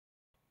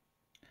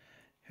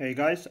Hey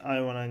guys,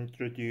 I want to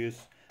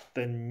introduce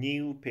the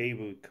new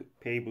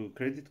Payboo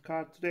credit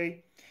card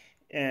today,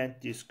 and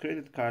this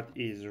credit card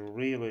is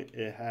really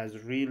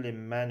has really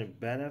many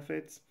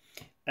benefits.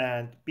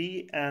 And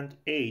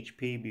B&H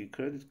Payboo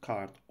Credit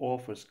Card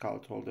offers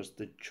cardholders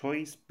the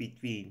choice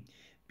between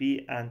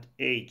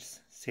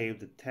B&H's Save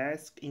the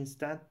Task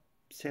instant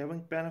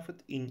saving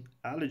benefit in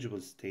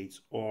eligible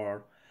states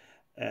or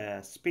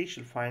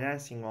special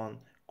financing on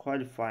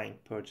qualifying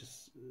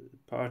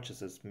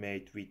purchases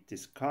made with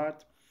this card.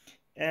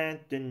 And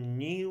the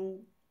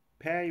new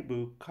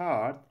Payboo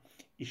card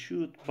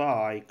issued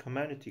by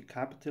Community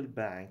Capital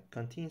Bank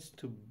continues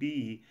to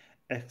be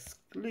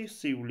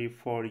exclusively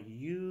for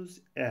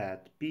use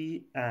at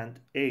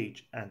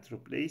B&H and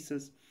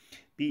replaces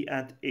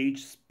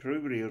B&H's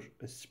prior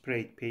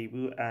spread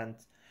Payboo and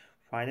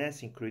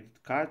financing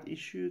credit card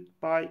issued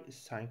by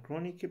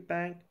Synchronic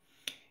Bank.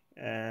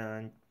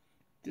 And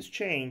this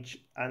change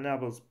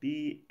enables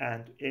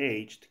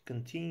B&H to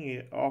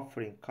continue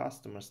offering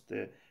customers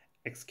the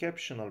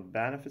exceptional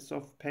benefits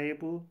of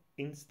Payboo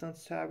instant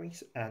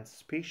savings and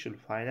special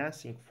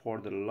financing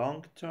for the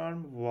long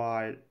term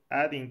while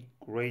adding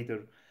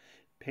greater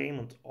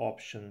payment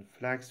option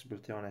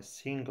flexibility on a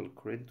single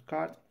credit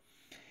card.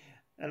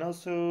 And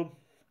also,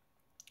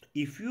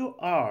 if you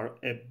are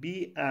a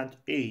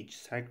B&H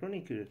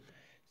Synchronic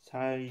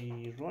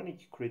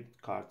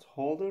credit card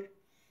holder,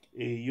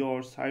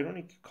 your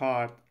Synchronic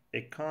card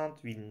account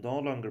will no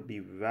longer be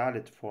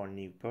valid for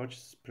new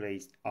purchases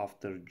placed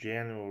after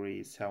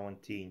January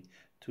 17,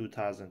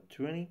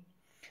 2020,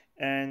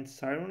 and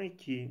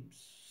Synchronic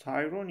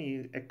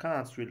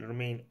accounts will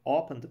remain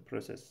open to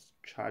process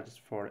charges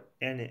for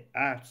any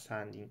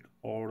outstanding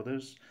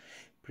orders,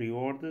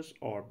 pre-orders,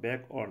 or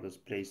back orders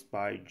placed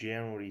by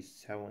January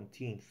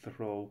 17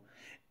 through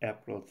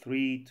April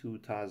 3,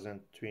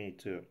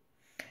 2022.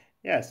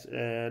 Yes,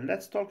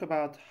 let's talk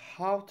about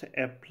how to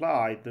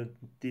apply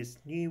this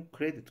new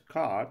credit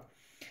card.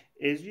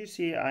 As you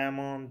see, I am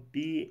on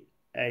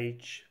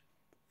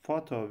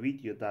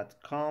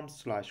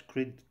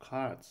bhphotovideo.com/credit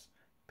cards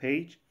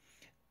page,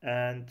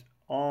 and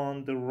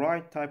on the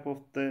right type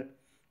of the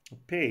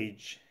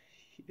page,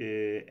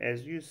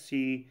 as you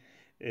see,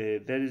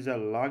 there is a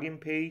login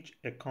page,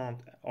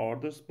 account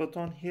orders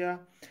button here,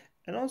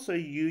 and also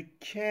you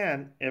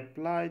can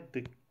apply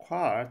the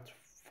card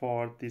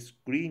for this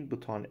green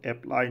button,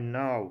 apply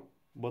now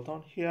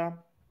button here.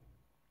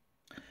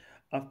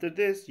 After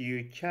this,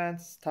 you can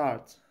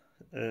start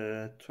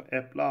to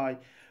apply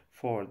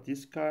for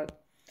this card.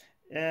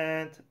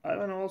 And I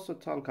want to also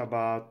talk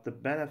about the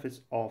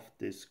benefits of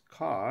this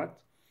card.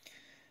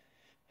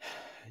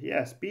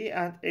 Yes,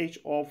 B&H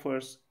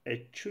offers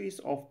a choice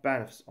of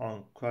benefits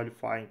on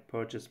qualifying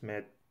purchase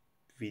made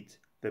with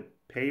the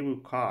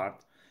Payboo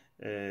card.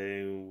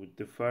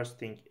 The first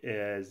thing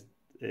is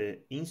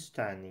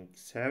instant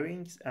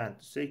savings, and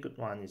the second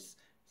one is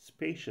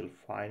special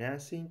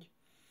financing.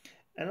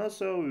 And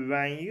also,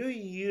 when you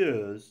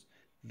use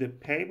the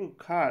Payboo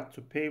card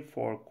to pay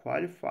for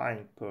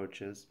qualifying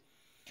purchase,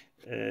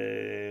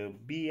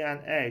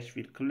 B&H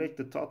will collect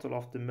the total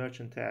of the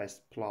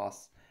merchandise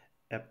plus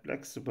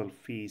applicable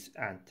fees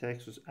and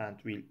taxes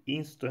and will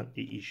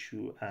instantly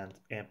issue and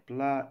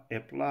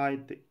apply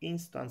the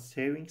instant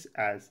savings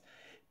as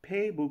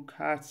Payboo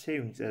card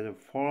savings as a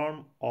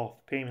form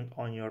of payment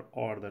on your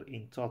order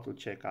in total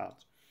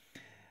checkout.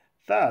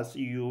 Thus,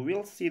 you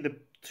will see the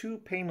two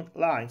payment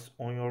lines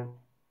on your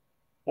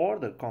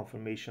order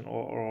confirmation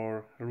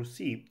or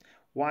receipt.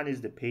 One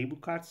is the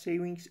Payboo card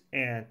savings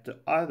and the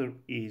other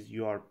is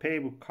your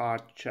Payboo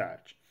card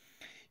charge.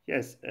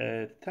 Yes,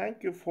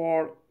 thank you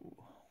for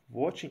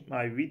watching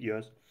my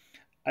videos.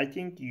 I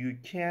think you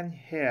can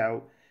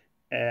have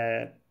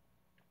a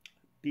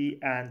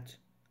B&H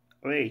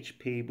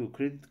Payboo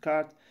credit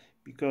card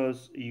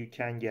because you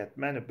can get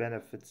many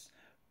benefits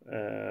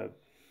of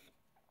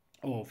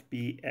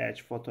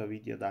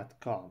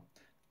bhphotovideo.com.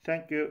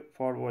 Thank you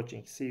for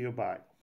watching. See you. Bye.